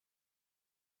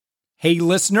Hey,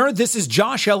 listener, this is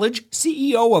Josh Elledge,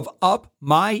 CEO of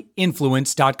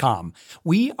UpMyInfluence.com.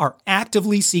 We are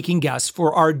actively seeking guests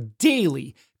for our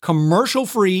daily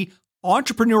commercial-free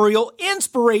entrepreneurial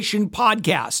inspiration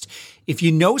podcast. If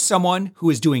you know someone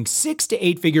who is doing 6 to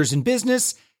 8 figures in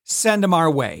business, send them our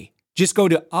way. Just go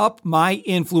to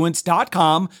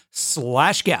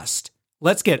UpMyInfluence.com/guest.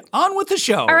 Let's get on with the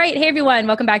show. All right. Hey, everyone.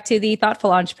 Welcome back to The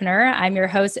Thoughtful Entrepreneur. I'm your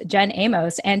host, Jen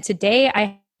Amos. And today I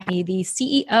have the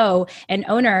CEO and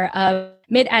owner of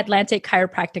Mid-Atlantic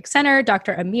Chiropractic Center,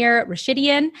 Dr. Amir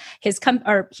Rashidian. He is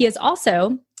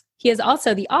also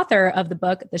the author of the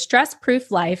book, The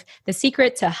Stress-Proof Life, The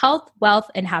Secret to Health,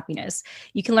 Wealth, and Happiness.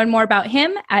 You can learn more about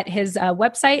him at his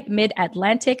website,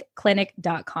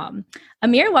 midatlanticclinic.com.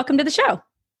 Amir, welcome to the show.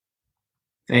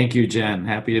 Thank you, Jen.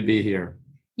 Happy to be here.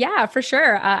 Yeah, for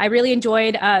sure. I really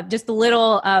enjoyed just the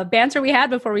little banter we had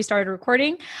before we started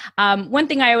recording. One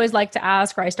thing I always like to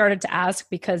ask, or I started to ask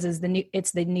because it's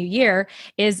the new year,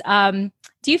 is do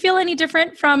you feel any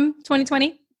different from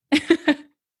 2020?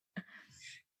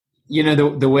 You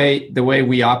know, the way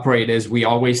we operate is we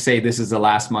always say this is the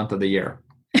last month of the year.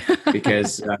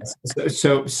 Because because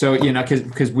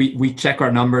we check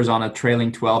our numbers on a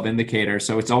trailing 12 indicator.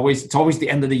 So it's always the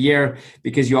end of the year,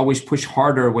 because you always push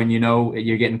harder when you know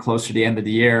you're getting closer to the end of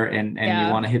the year and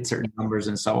you want to hit certain numbers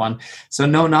and so on. So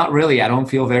no, not really. I don't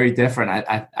feel very different.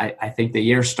 I think the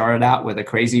year started out with a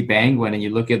crazy bang when you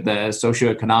look at the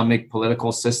socioeconomic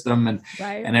political system and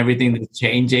everything that's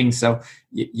changing. So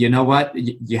you know what?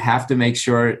 You have to make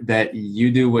sure that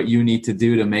you do what you need to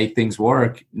do to make things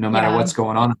work, no matter what's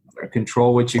going on.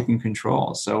 Control what you can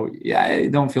control. So yeah, I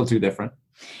don't feel too different.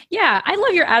 Yeah, I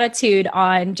love your attitude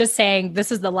on just saying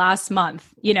this is the last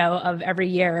month, of every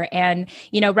year. And,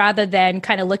 rather than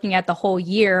kind of looking at the whole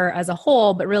year as a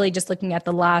whole, but really just looking at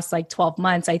the last 12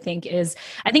 months, I think it's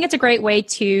a great way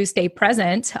to stay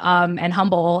present and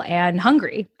humble and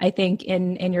hungry, I think,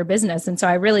 in your business. And so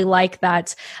I really like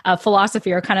that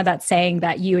philosophy, or kind of that saying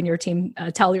that you and your team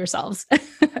tell yourselves.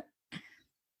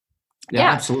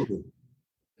 Yeah, absolutely.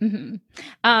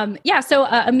 Mm-hmm. So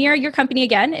Amir, your company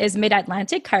again is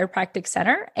Mid-Atlantic Chiropractic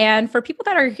Center. And for people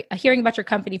that are hearing about your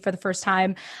company for the first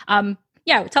time,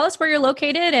 tell us where you're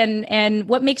located and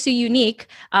what makes you unique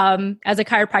as a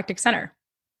chiropractic center.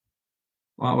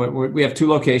 Well, we have 2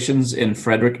 locations in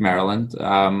Frederick, Maryland.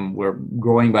 We're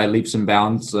growing by leaps and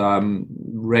bounds,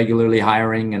 regularly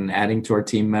hiring and adding to our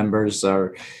team members.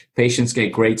 Our patients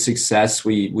get great success.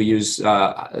 We use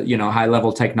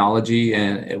high-level technology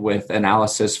and with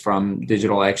analysis from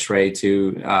digital X-ray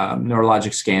to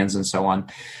neurologic scans and so on.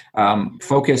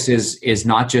 Focus is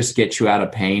not just get you out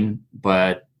of pain,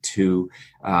 but to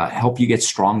help you get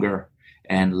stronger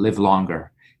and live longer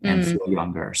and feel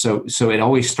younger. So it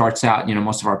always starts out,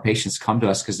 most of our patients come to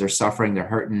us because they're suffering, they're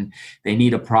hurting, they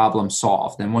need a problem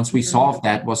solved. And once we solve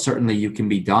that, well, certainly you can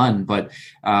be done. But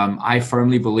I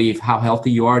firmly believe how healthy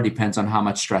you are depends on how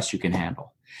much stress you can handle.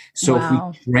 So if we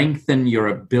strengthen your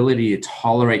ability to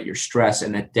tolerate your stress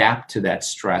and adapt to that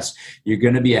stress, you're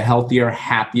going to be a healthier,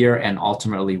 happier, and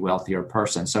ultimately wealthier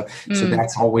person. So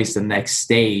that's always the next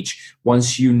stage.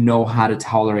 Once you know how to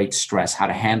tolerate stress, how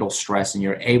to handle stress, and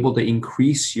you're able to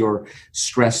increase your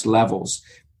stress levels,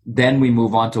 then we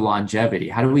move on to longevity.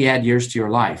 How do we add years to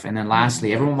your life? And then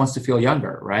lastly, everyone wants to feel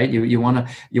younger, right? You want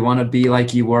to be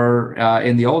like you were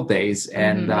in the old days.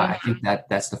 And I think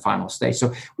that's the final stage.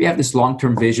 So we have this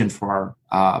long-term vision for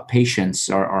our patients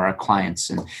or our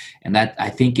clients. And that, I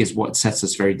think, is what sets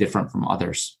us very different from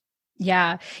others.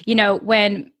 Yeah.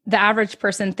 When the average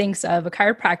person thinks of a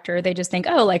chiropractor, they just think,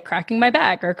 oh, like cracking my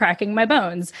back or cracking my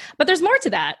bones. But there's more to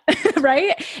that,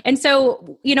 right? And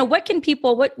so,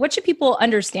 what should people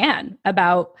understand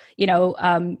about,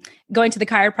 going to the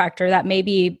chiropractor that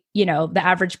maybe, the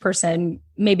average person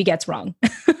maybe gets wrong?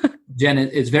 Jen,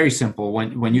 it's very simple.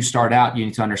 When you start out, you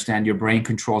need to understand your brain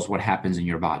controls what happens in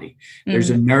your body. There's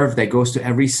a nerve that goes to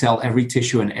every cell, every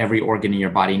tissue, and every organ in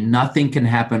your body. Nothing can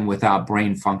happen without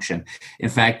brain function. In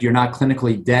fact, you're not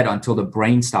clinically dead until the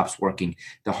brain stops working.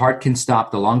 The heart can stop,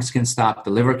 the lungs can stop,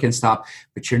 the liver can stop,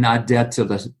 but you're not dead till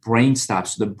the brain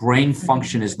stops. So the brain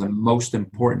function is the most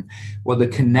important. Well, the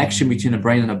connection between the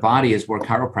brain and the body is where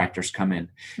chiropractors come in,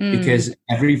 because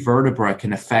every vertebra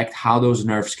can affect how those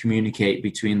nerves communicate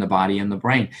between the body body and the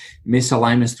brain.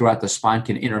 Misalignments throughout the spine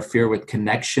can interfere with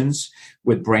connections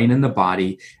with brain and the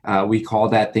body. We call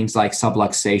that things like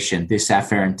subluxation,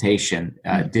 disafferentation,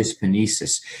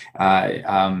 dyskinesis,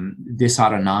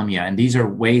 dysautonomia. And these are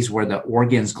ways where the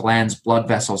organs, glands, blood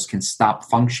vessels can stop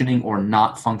functioning or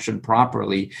not function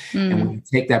properly. And when you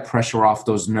take that pressure off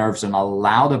those nerves and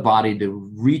allow the body to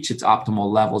reach its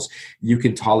optimal levels, you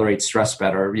can tolerate stress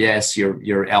better. Yes,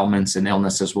 your ailments and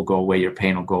illnesses will go away, your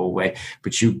pain will go away,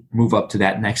 but you move up to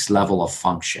that next level of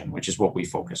function, which is what we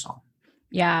focus on.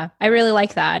 Yeah, I really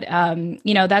like that.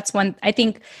 That's one, I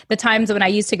think the times when I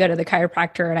used to go to the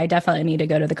chiropractor, and I definitely need to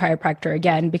go to the chiropractor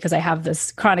again because I have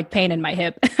this chronic pain in my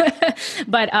hip,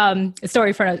 but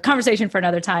a conversation for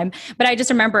another time. But I just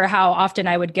remember how often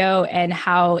I would go and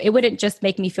how it wouldn't just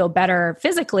make me feel better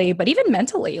physically, but even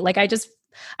mentally. Like I just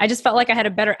felt like I had a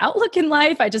better outlook in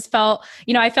life. I just felt,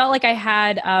 I felt like I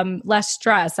had less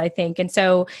stress, I think. And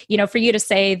so, for you to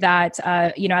say that,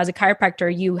 as a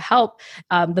chiropractor, you help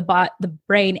the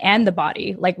brain and the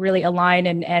body, like really align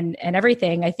and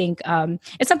everything. I think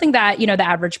it's something that, the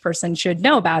average person should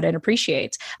know about and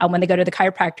appreciate when they go to the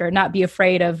chiropractor, and not be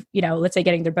afraid of, let's say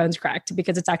getting their bones cracked,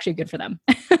 because it's actually good for them.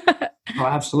 Oh,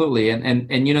 absolutely. And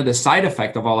the side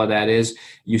effect of all of that is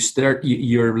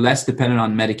you're less dependent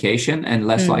on medication and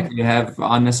less likely to have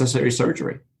unnecessary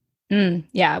surgery.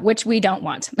 Yeah, which we don't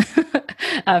want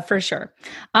for sure.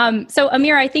 So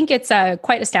Amir, I think it's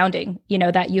quite astounding,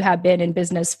 that you have been in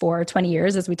business for 20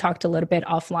 years, as we talked a little bit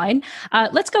offline.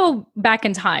 Let's go back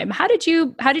in time. How did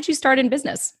you start in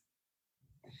business?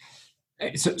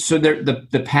 So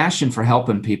the passion for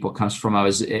helping people comes from, I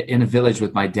was in a village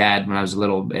with my dad when I was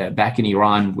little, back in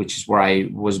Iran, which is where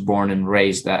I was born and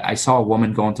raised. I saw a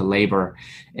woman go into labor,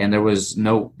 and there were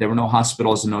no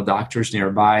hospitals and no doctors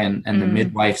nearby. And the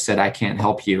midwife said, "I can't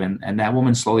help you." And that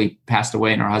woman slowly passed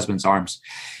away in her husband's arms.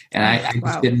 And I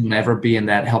just didn't ever be in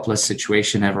that helpless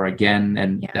situation ever again.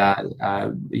 And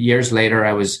years later,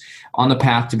 I was on the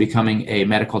path to becoming a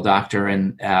medical doctor.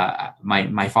 And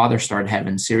my father started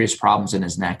having serious problems in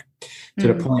his neck, to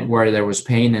the point where there was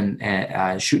pain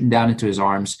and shooting down into his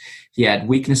arms. He had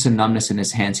weakness and numbness in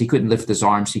his hands. He couldn't lift his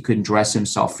arms. He couldn't dress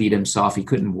himself, feed himself. He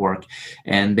couldn't work.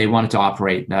 And they wanted to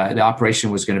operate. The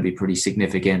operation was going to be pretty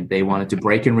significant. They wanted to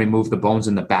break and remove the bones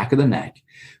in the back of the neck,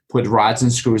 put rods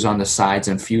and screws on the sides,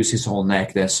 and fuse his whole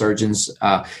neck. The surgeons,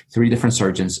 3 different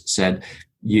surgeons, said,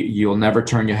 you'll never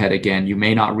turn your head again. You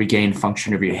may not regain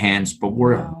function of your hands, but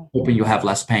we're hoping you'll have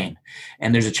less pain.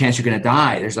 And there's a chance you're going to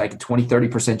die. There's like a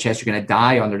 20-30% chance you're going to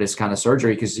die under this kind of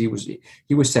surgery, because he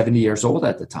was 70 years old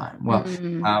at the time.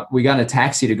 Well, we got in a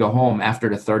taxi to go home after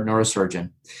the 3rd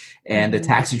neurosurgeon. And the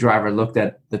taxi driver looked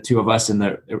at the 2 of us in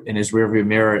his rearview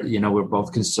mirror. We're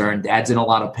both concerned. Dad's in a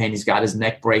lot of pain. He's got his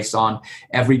neck brace on.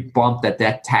 Every bump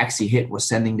that taxi hit was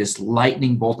sending this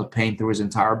lightning bolt of pain through his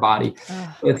entire body.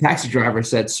 The taxi driver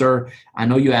said, "Sir, I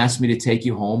know you asked me to take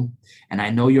you home, and I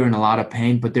know you're in a lot of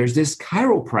pain, but there's this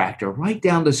chiropractor right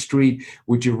down the street.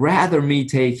 Would you rather me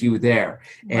take you there?"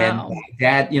 And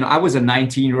Dad, I was a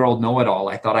 19-year-old know-it-all.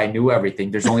 I thought I knew everything.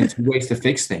 There's only 2 ways to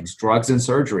fix things: drugs and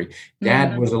surgery.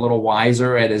 Dad was a little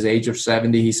wiser at his age of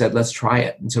 70. He said, "Let's try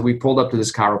it." And so we pulled up to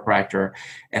this chiropractor,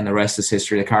 and the rest is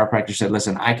history. The chiropractor said,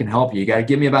 "Listen, I can help you. You got to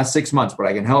give me about 6 months, but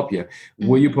I can help you.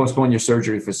 Will you postpone your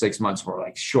surgery for 6 months?" We're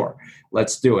like, "Sure,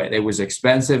 let's do it." It was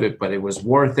expensive, but it was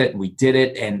worth it. We did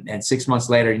it. And 6 months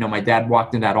later, my dad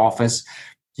walked in that office.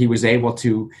 He was able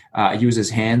to use his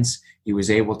hands. He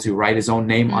was able to write his own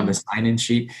name on the sign-in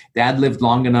sheet. Dad lived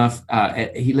long enough.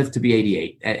 He lived to be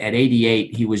 88. At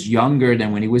 88, he was younger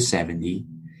than when he was 70.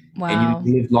 Wow. And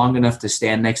he lived long enough to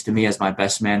stand next to me as my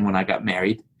best man when I got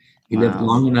married. He lived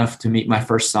long enough to meet my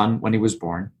first son when he was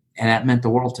born. And that meant the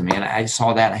world to me. And I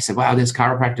saw that. I said, wow, this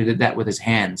chiropractor did that with his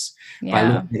hands. By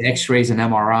looking at x-rays and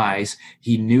MRIs,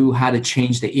 he knew how to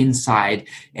change the inside,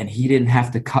 and he didn't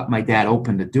have to cut my dad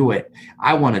open to do it.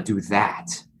 I want to do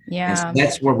that. Yeah. And so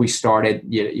that's where we started.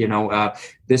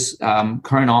 This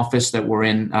current office that we're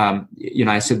in,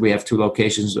 I said we have 2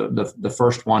 locations. The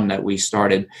first one that we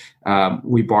started,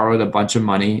 we borrowed a bunch of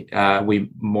money. We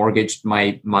mortgaged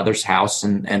my mother's house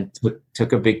and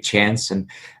took a big chance. And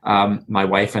my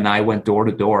wife and I went door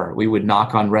to door. We would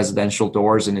knock on residential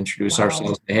doors and introduce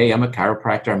ourselves. Hey, I'm a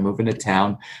chiropractor. I'm moving to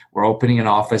town. We're opening an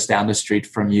office down the street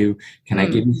from you. Can I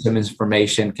give you some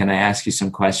information? Can I ask you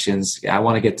some questions? I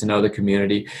want to get to know the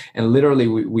community. And literally,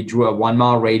 we drew a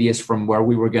 1-mile radius from where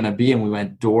we were going to be, and we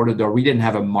went door to door. We didn't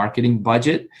have a marketing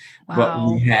budget, but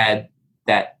we had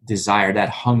that desire, that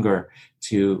hunger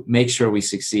to make sure we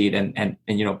succeed and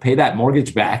pay that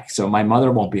mortgage back so my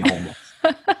mother won't be homeless.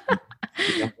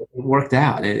 It worked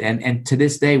out. And to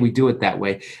this day, we do it that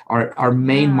way. Our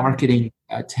main marketing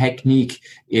technique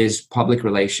is public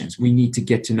relations. We need to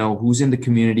get to know who's in the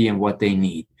community and what they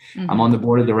need. I'm on the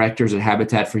board of directors at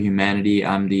Habitat for Humanity.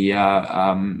 I'm the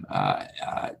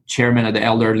chairman of the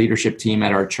elder leadership team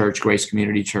at our church, Grace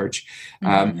Community Church.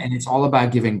 And it's all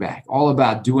about giving back, all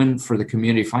about doing for the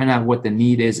community, find out what the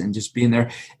need is and just being there.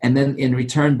 And then in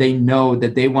return, they know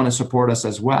that they want to support us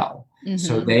as well.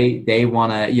 So they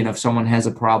want to, if someone has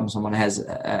a problem, someone has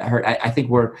hurt. I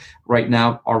think we're right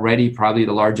now already probably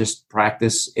the largest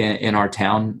practice in our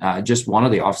town, just one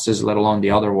of the offices, let alone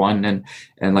the other one.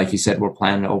 And like you said, we're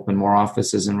planning to open more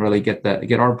offices and really get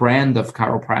our brand of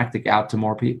chiropractic out to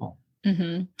more people.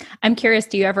 I'm curious,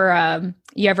 do you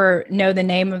ever know the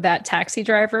name of that taxi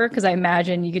driver? Because I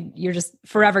imagine you're just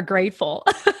forever grateful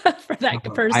for that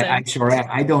person. I sure am.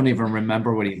 I don't even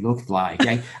remember what he looked like.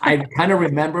 I kind of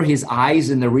remember his eyes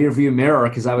in the rearview mirror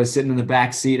because I was sitting in the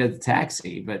back seat of the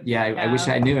taxi. But I wish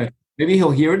I knew it. Maybe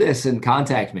he'll hear this and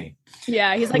contact me.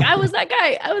 Yeah, he's like, I was that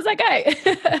guy.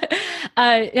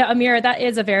 Amir, that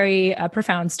is a very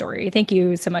profound story. Thank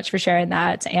you so much for sharing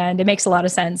that. And it makes a lot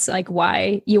of sense, like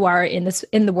why you are in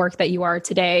the work that you are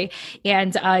today.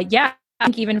 And I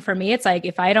think even for me, it's like,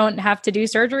 if I don't have to do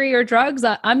surgery or drugs,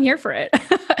 I'm here for it.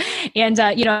 And,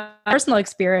 personal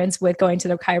experience with going to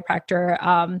the chiropractor,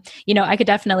 I could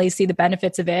definitely see the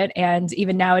benefits of it. And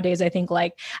even nowadays, I think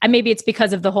maybe it's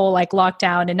because of the whole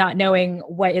lockdown and not knowing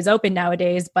what is open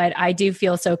nowadays, but I do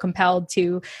feel so compelled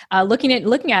to looking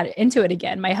into it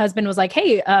again. My husband was like,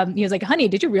 hey, he was like, honey,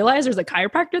 did you realize there's a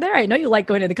chiropractor there? I know you like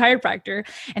going to the chiropractor.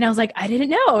 And I was like, I didn't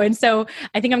know. And so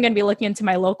I think I'm going to be looking into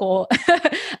my local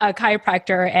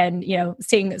chiropractor and,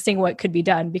 seeing what could be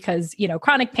done because,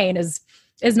 chronic pain is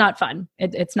not fun.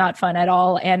 It's not fun at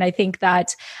all. And I think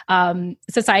that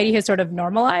society has sort of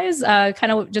normalized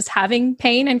kind of just having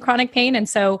pain and chronic pain. And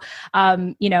so,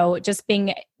 just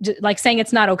being like saying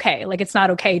it's not okay. Like it's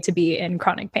not okay to be in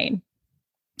chronic pain.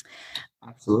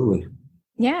 Absolutely.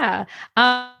 Yeah.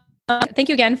 Thank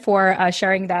you again for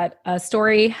sharing that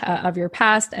story of your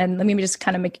past. And let me just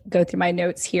kind of go through my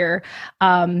notes here.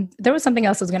 There was something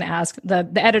else I was going to ask. The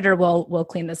editor will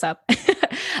clean this up.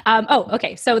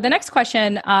 Okay. So the next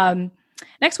question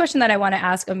that I want to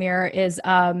ask Amir is,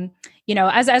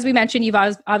 as we mentioned, you've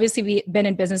obviously been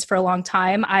in business for a long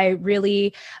time. I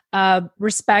really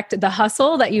respect the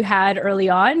hustle that you had early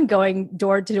on, going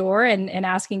door to door and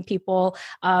asking people,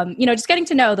 just getting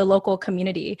to know the local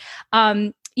community.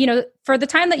 For the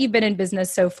time that you've been in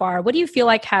business so far, what do you feel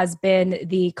like has been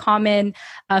the common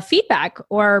feedback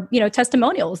or,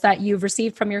 testimonials that you've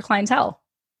received from your clientele?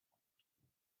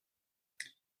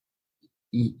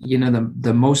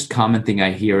 The most common thing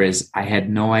I hear is, I had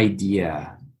no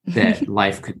idea that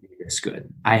life could be this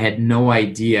good. I had no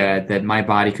idea that my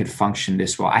body could function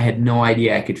this well. I had no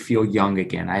idea I could feel young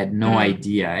again. I had no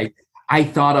idea. I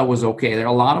thought I was okay. There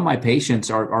are a lot of my patients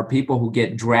are people who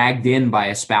get dragged in by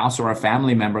a spouse or a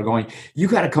family member going, you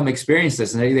got to come experience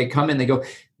this. And they come in, they go,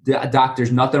 Doc,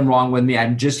 there's nothing wrong with me.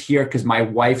 I'm just here because my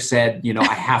wife said,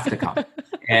 I have to come.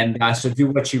 And so do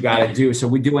what you got to do. So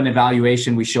we do an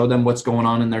evaluation. We show them what's going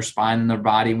on in their spine and their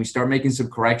body. And we start making some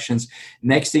corrections.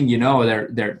 Next thing you know,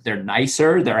 they're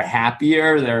nicer, they're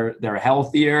happier, they're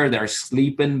healthier, they're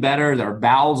sleeping better, their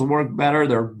bowels work better,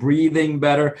 they're breathing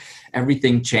better.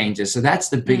 Everything changes. So that's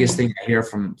the biggest thing I hear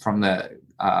from the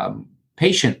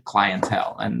patient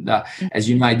clientele. And as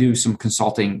you know, I do some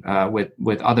consulting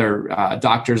with other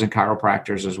doctors and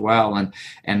chiropractors as well.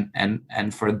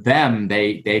 And for them,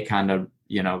 they kind of,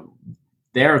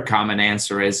 their common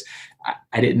answer is,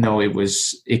 I didn't know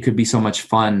it could be so much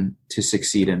fun to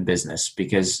succeed in business,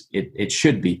 because it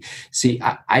should be. See,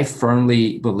 I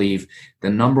firmly believe the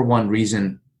number one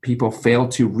reason people fail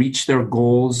to reach their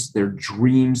goals, their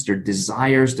dreams, their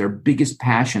desires, their biggest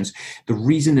passions, the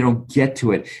reason they don't get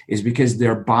to it is because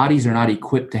their bodies are not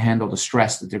equipped to handle the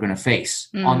stress that they're going to face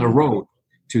on the road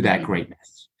to that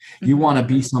greatness. You want to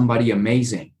be somebody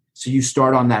amazing. So you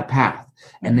start on that path,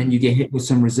 and then you get hit with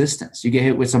some resistance. You get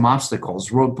hit with some obstacles,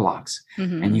 roadblocks,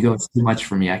 and you go, it's too much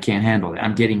for me. I can't handle it.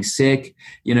 I'm getting sick.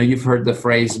 You've heard the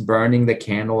phrase burning the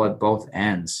candle at both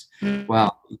ends.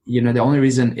 Well, the only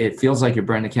reason it feels like you're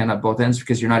burning the candle at both ends is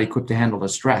because you're not equipped to handle the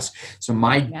stress. So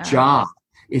my job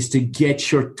is to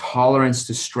get your tolerance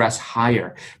to stress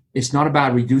higher. It's not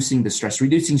about reducing the stress.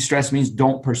 Reducing stress means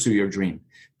don't pursue your dream.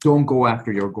 Don't go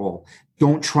after your goal.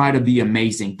 Don't try to be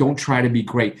amazing. Don't try to be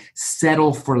great.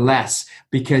 Settle for less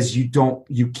because you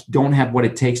don't have what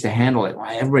it takes to handle it. Well,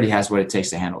 everybody has what it takes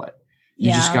to handle it.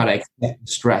 You just got to accept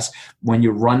stress. When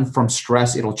you run from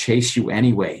stress, it'll chase you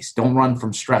anyways. Don't run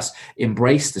from stress.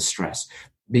 Embrace the stress.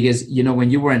 Because,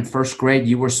 when you were in first grade,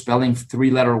 you were spelling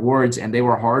 3-letter words and they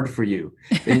were hard for you.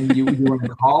 Then you were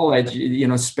in college,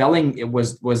 spelling it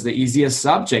was the easiest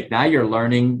subject. Now you're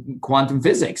learning quantum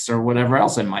physics or whatever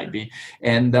else it might be,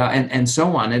 and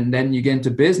so on. And then you get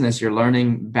into business, you're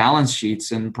learning balance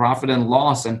sheets and profit and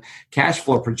loss and cash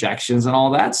flow projections and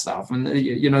all that stuff. And,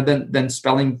 then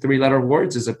spelling 3-letter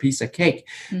words is a piece of cake.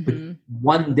 But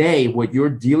one day, what you're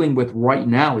dealing with right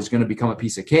now is going to become a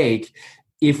piece of cake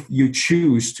if you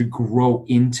choose to grow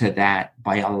into that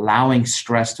by allowing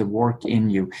stress to work in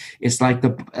you. It's like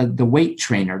the weight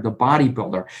trainer, the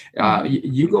bodybuilder.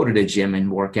 You go to the gym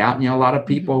and work out, and a lot of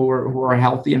people who are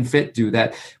healthy and fit do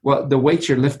that. Well, the weights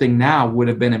you're lifting now would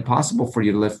have been impossible for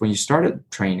you to lift when you started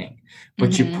training,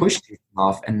 but you pushed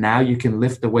yourself, and now you can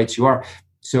lift the weights you are.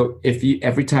 So if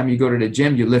every time you go to the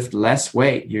gym, you lift less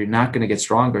weight, you're not going to get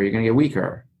stronger. You're going to get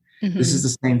weaker. This is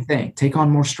the same thing. Take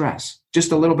on more stress,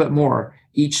 just a little bit more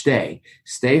each day.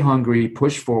 Stay hungry,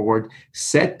 push forward,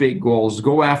 set big goals,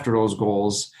 go after those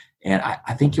goals. And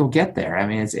I think you'll get there. I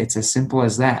mean, it's as simple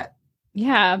as that.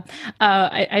 Yeah.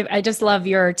 I just love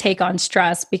your take on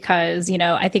stress because,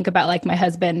 I think about like my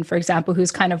husband, for example,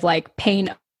 who's kind of like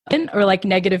pain or like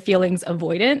negative feelings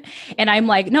avoidant. And I'm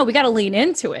like, no, we got to lean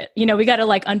into it. We got to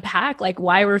like unpack like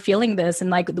why we're feeling this. And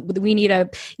like, we need to,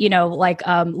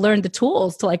 learn the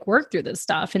tools to like work through this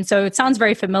stuff. And so it sounds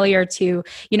very familiar to,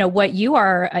 what you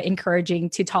are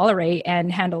encouraging to tolerate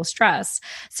and handle stress.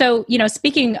 So,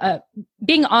 speaking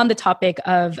being on the topic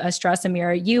of stress,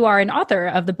 Amir, you are an author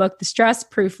of the book, The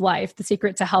Stress-Proof Life, The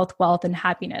Secret to Health, Wealth, and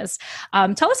Happiness.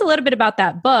 Tell us a little bit about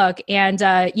that book and,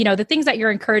 the things that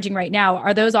you're encouraging right now.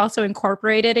 Are those also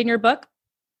incorporated in your book?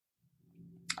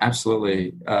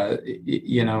 Absolutely.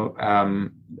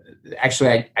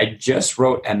 Actually, I just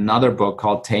wrote another book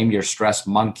called Tame Your Stress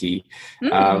Monkey,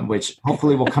 which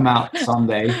hopefully will come out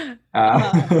someday.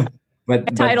 But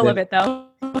the title of it, though.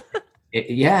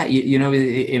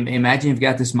 Imagine you've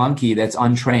got this monkey that's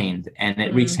untrained and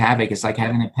it wreaks havoc. It's like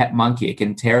having a pet monkey. It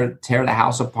can tear the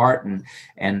house apart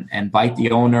and bite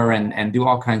the owner and do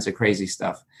all kinds of crazy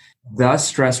stuff. The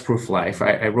Stress-Proof Life,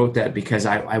 I wrote that because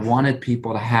I wanted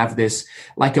people to have this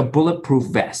like a bulletproof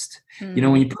vest.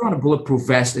 When you put on a bulletproof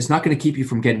vest, it's not going to keep you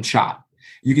from getting shot.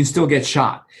 You can still get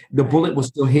shot. The bullet will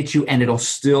still hit you and it'll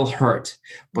still hurt.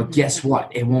 But guess what?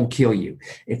 It won't kill you.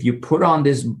 If you put on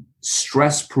this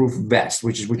stress-proof vest,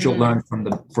 which is what you'll learn from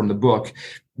the book,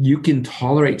 you can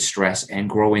tolerate stress and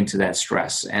grow into that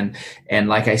stress. And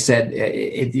like I said,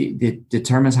 it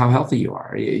determines how healthy you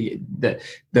are.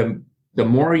 The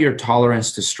more your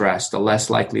tolerance to stress, the less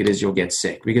likely it is you'll get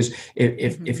sick. Because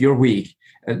if you're weak,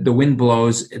 the wind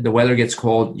blows, the weather gets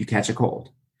cold, you catch a cold.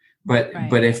 But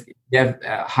if you have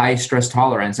high stress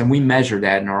tolerance, and we measure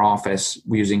that in our office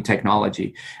using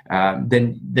technology,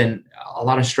 then a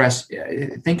lot of stress.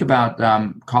 Think about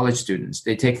college students.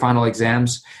 They take final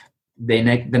exams. The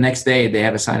next day they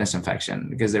have a sinus infection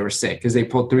because they were sick because they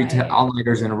pulled 3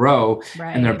 all-nighters in a row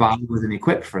and their body wasn't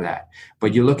equipped for that.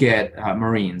 But you look at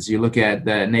Marines, you look at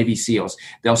the Navy SEALs,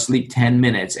 they'll sleep 10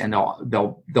 minutes and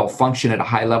they'll function at a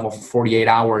high level for 48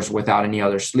 hours without any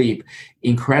other sleep.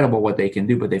 Incredible what they can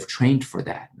do, but they've trained for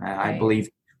that. I believe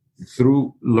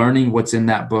through learning what's in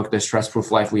that book, The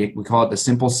Stress-Proof Life, we call it the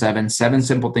simple 7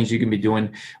 simple things you can be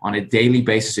doing on a daily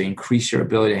basis to increase your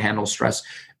ability to handle stress,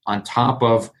 on top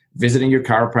of visiting your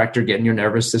chiropractor, getting your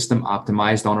nervous system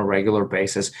optimized on a regular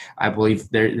basis. I believe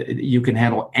you can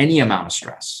handle any amount of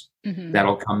stress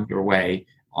that'll come your way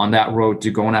on that road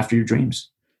to going after your dreams.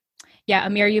 Yeah,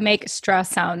 Amir, you make stress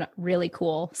sound really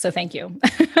cool. So thank you.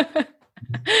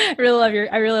 I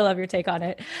really love your take on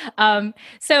it.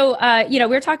 So we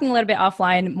were talking a little bit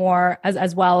offline more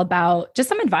as well about just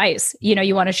some advice,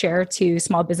 you want to share to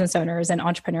small business owners and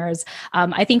entrepreneurs.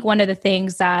 I think one of the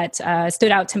things that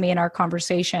stood out to me in our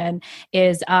conversation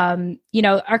is,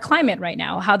 our climate right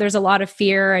now, how there's a lot of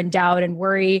fear and doubt and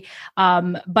worry.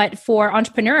 But for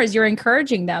entrepreneurs, you're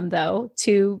encouraging them though,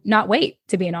 to not wait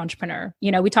to be an entrepreneur.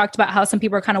 We talked about how some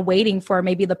people are kind of waiting for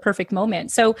maybe the perfect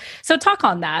moment. So talk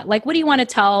on that. Like, what do you want to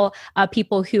tell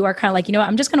people who are kind of like,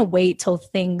 I'm just going to wait till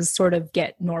things sort of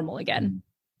get normal again?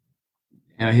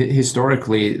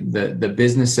 Historically, the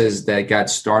businesses that got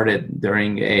started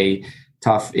during a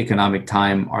tough economic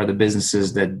time are the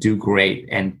businesses that do great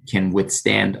and can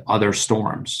withstand other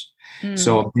storms.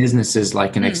 So business is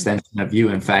like an extension of you.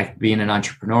 In fact, being an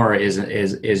entrepreneur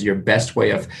is your best way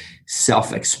of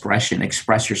self-expression.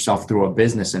 Express yourself through a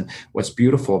business. And what's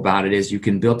beautiful about it is you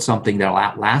can build something that'll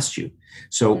outlast you.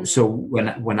 So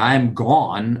when I'm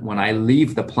gone, when I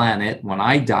leave the planet, when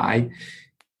I die,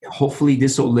 hopefully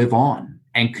this will live on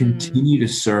and continue to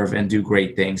serve and do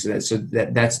great things. So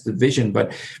that's the vision.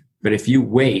 But But if you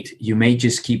wait, you may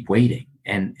just keep waiting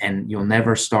and you'll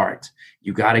never start.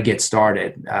 You got to get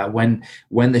started.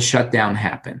 When the shutdown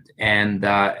happened and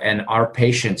our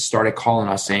patients started calling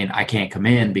us saying, I can't come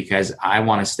in because I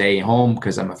want to stay home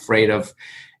because I'm afraid of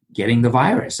getting the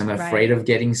virus. I'm afraid of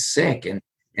getting sick.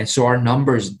 And so our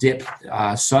numbers dipped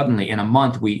suddenly. In a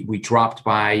month, we dropped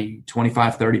by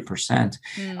 25, 30%.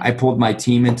 I pulled my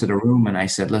team into the room and I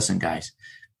said, listen, guys,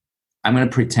 I'm going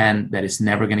to pretend that it's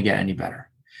never going to get any better.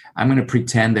 I'm going to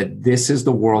pretend that this is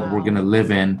the world we're going to live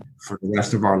in for the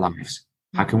rest of our lives.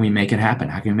 How can we make it happen?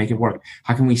 How can we make it work?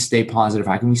 How can we stay positive?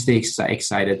 How can we stay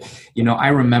excited? I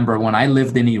remember when I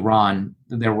lived in Iran,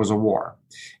 there was a war.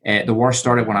 The war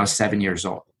started when I was 7 years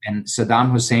old. And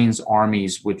Saddam Hussein's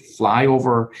armies would fly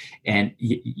over and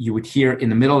you would hear in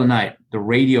the middle of the night, the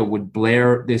radio would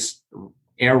blare this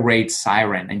air raid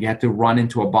siren, and you had to run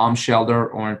into a bomb shelter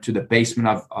or into the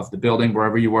basement of the building,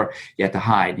 wherever you were, you had to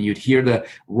hide. And you'd hear the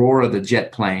roar of the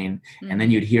jet plane, and then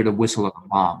you'd hear the whistle of the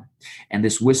bomb. And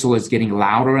this whistle is getting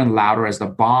louder and louder as the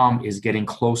bomb is getting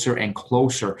closer and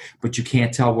closer, but you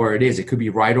can't tell where it is. It could be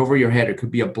right over your head. It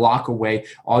could be a block away.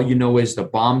 All you know is the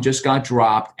bomb just got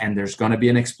dropped and there's going to be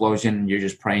an explosion and you're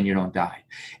just praying you don't die.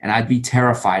 And I'd be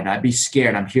terrified and I'd be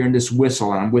scared. I'm hearing this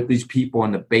whistle and I'm with these people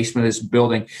in the basement of this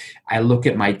building. I look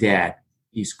at my dad.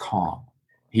 He's calm.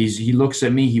 He looks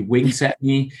at me. He winks at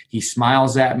me. He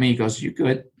smiles at me. He goes, "You're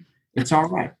good. It's all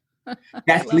right."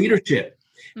 That's leadership.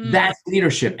 That's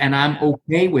leadership. And I'm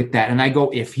okay with that. And I go,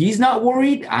 if he's not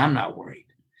worried, I'm not worried.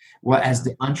 Well, as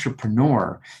the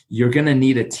entrepreneur, you're going to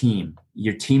need a team.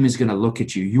 Your team is going to look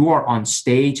at you. You are on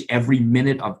stage every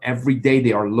minute of every day.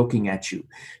 They are looking at you.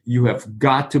 You have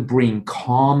got to bring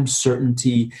calm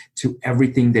certainty to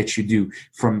everything that you do,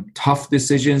 from tough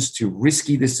decisions to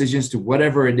risky decisions to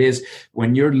whatever it is.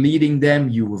 When you're leading them,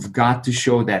 you have got to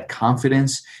show that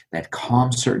confidence, that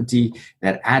calm certainty,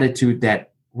 that attitude that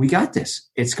we got this.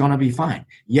 It's going to be fine.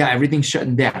 Yeah, everything's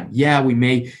shutting down. Yeah, we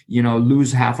may,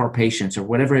 lose half our patients or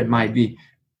whatever it might be.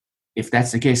 If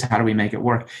that's the case, how do we make it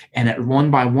work? And at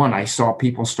one by one, I saw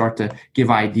people start to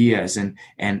give ideas and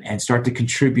start to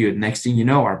contribute. Next thing you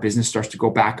know, our business starts to go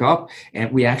back up,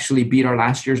 and we actually beat our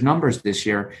last year's numbers this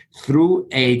year through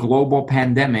a global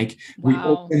pandemic. Wow. We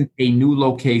opened a new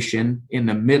location in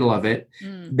the middle of it.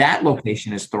 That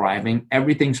location is thriving.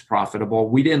 Everything's profitable.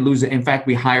 We didn't lose it. In fact,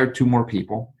 we hired 2 more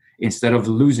people instead of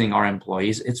losing our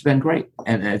employees. It's been great.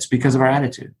 And it's because of our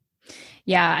attitude.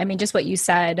 Yeah. I mean, just what you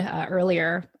said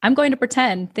earlier, I'm going to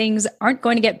pretend things aren't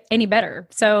going to get any better.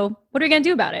 So what are we going to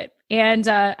do about it? And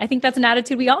I think that's an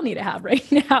attitude we all need to have right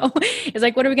now. It's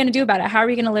like, what are we going to do about it? How are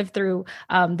we going to live through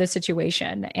this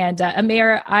situation? And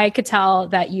Amir, I could tell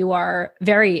that you are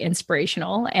very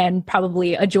inspirational and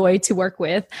probably a joy to work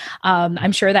with.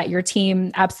 I'm sure that your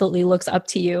team absolutely looks up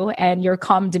to you and your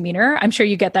calm demeanor. I'm sure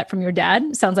you get that from your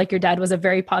dad. Sounds like your dad was a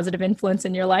very positive influence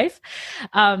in your life.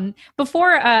 I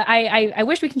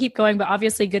wish we can keep going, but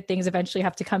obviously good things eventually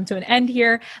have to come to an end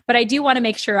here. But I do want to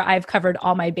make sure I've covered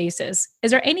all my bases.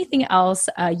 Is there anything else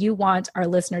you want our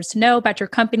listeners to know about your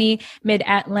company,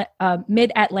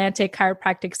 Mid-Atlantic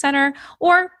Chiropractic Center,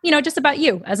 or just about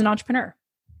you as an entrepreneur?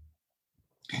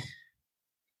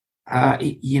 Of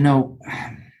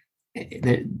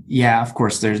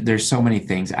course, there's so many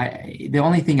things. The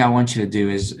only thing I want you to do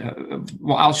is,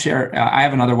 I'll share. I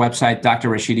have another website,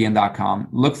 drrashidian.com.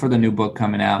 Look for the new book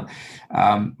coming out.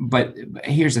 But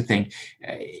here's the thing.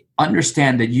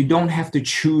 Understand that you don't have to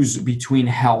choose between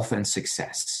health and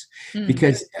success.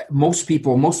 Because most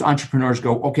entrepreneurs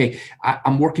go, okay,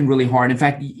 I'm working really hard. In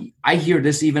fact, I hear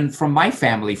this even from my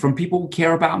family, from people who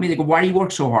care about me. They go, why do you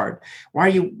work so hard? Why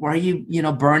are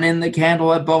you burning the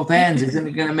candle at both ends? Isn't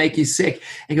it going to make you sick?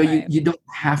 I go, you don't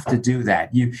have to do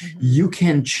that. You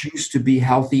can choose to be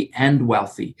healthy and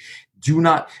wealthy. Do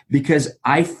not, because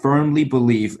I firmly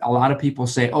believe a lot of people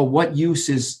say, oh, what use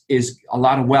is a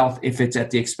lot of wealth if it's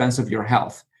at the expense of your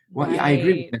health? Well, right. I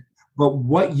agree with that. But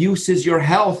what use is your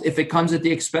health if it comes at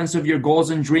the expense of your goals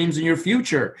and dreams and your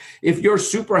future? If you're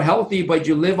super healthy, but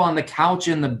you live on the couch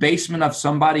in the basement of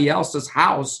somebody else's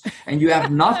house and you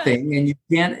have nothing and you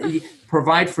can't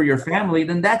provide for your family,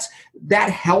 then that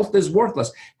health is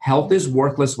worthless. Health is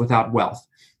worthless without wealth.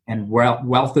 And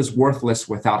wealth is worthless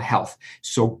without health.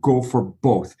 So go for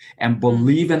both and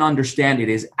believe and understand it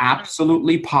is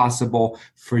absolutely possible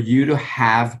for you to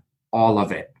have all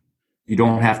of it. You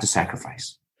don't have to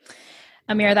sacrifice.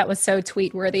 Amir, that was so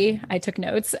tweet worthy. I took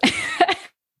notes.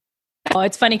 Well,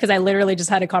 it's funny because I literally just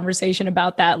had a conversation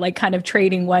about that, like kind of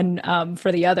trading one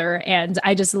for the other. And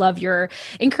I just love your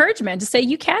encouragement to say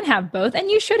you can have both and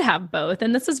you should have both.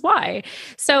 And this is why.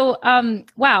 So,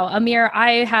 wow, Amir,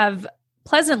 I have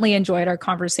pleasantly enjoyed our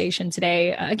conversation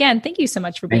today. Again, thank you so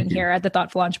much for being here at the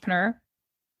Thoughtful Entrepreneur.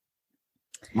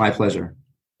 My pleasure.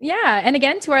 Yeah. And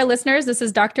again, to our listeners, this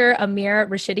is Dr. Amir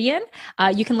Rashidian.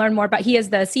 You can learn more about, he is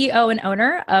the CEO and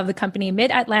owner of the company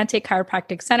Mid-Atlantic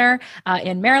Chiropractic Center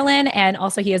in Maryland. And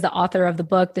also he is the author of the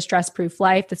book, The Stress-Proof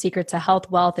Life, The Secret to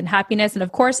Health, Wealth, and Happiness. And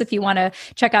of course, if you want to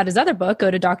check out his other book, go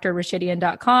to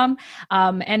drrashidian.com.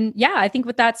 And yeah, I think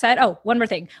with that said, one more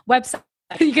thing, website.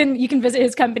 You can visit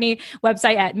his company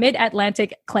website at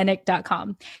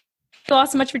midatlanticclinic.com. Thank you all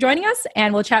so much for joining us,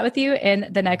 and we'll chat with you in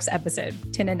the next episode.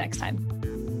 Tune in next time.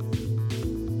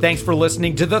 Thanks for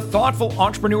listening to the Thoughtful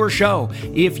Entrepreneur Show.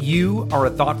 If you are a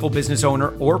thoughtful business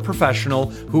owner or professional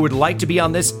who would like to be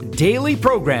on this daily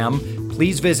program,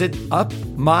 please visit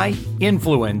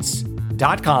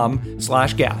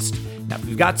upmyinfluence.com/guest. Now, if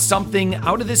you've got something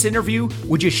out of this interview,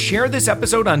 would you share this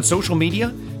episode on social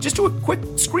media? Just do a quick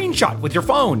screenshot with your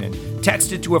phone and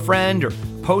text it to a friend or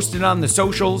post it on the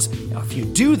socials. Now, if you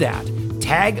do that,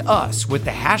 tag us with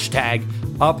the hashtag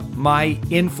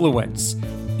UpMyInfluence.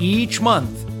 Each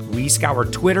month, we scour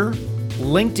Twitter,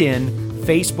 LinkedIn,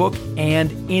 Facebook, and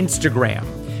Instagram.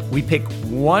 We pick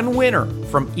one winner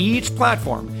from each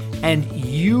platform, and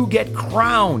you get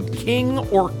crowned king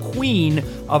or queen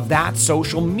of that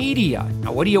social media.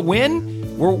 Now, what do you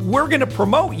win? We're going to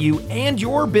promote you and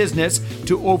your business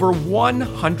to over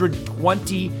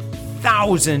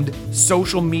 120,000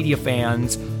 social media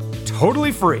fans,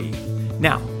 totally free.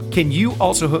 Now, can you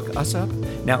also hook us up?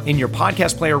 Now, in your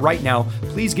podcast player right now,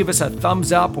 please give us a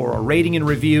thumbs up or a rating and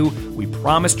review. We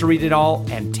promise to read it all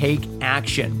and take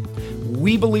action.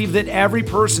 We believe that every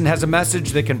person has a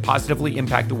message that can positively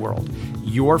impact the world.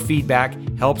 Your feedback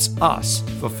helps us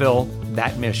fulfill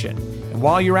that mission. And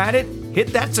while you're at it, hit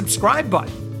that subscribe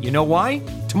button. You know why?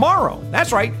 Tomorrow,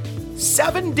 that's right,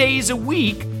 7 days a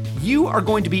week, you are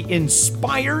going to be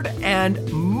inspired and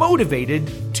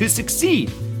motivated to succeed.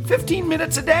 15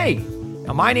 minutes a day.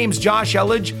 Now, my name's Josh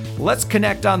Elledge. Let's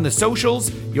connect on the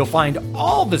socials. You'll find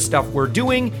all the stuff we're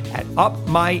doing at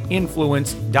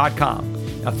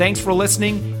upmyinfluence.com. Now, thanks for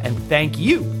listening, and thank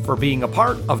you for being a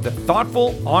part of the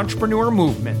Thoughtful Entrepreneur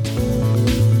Movement.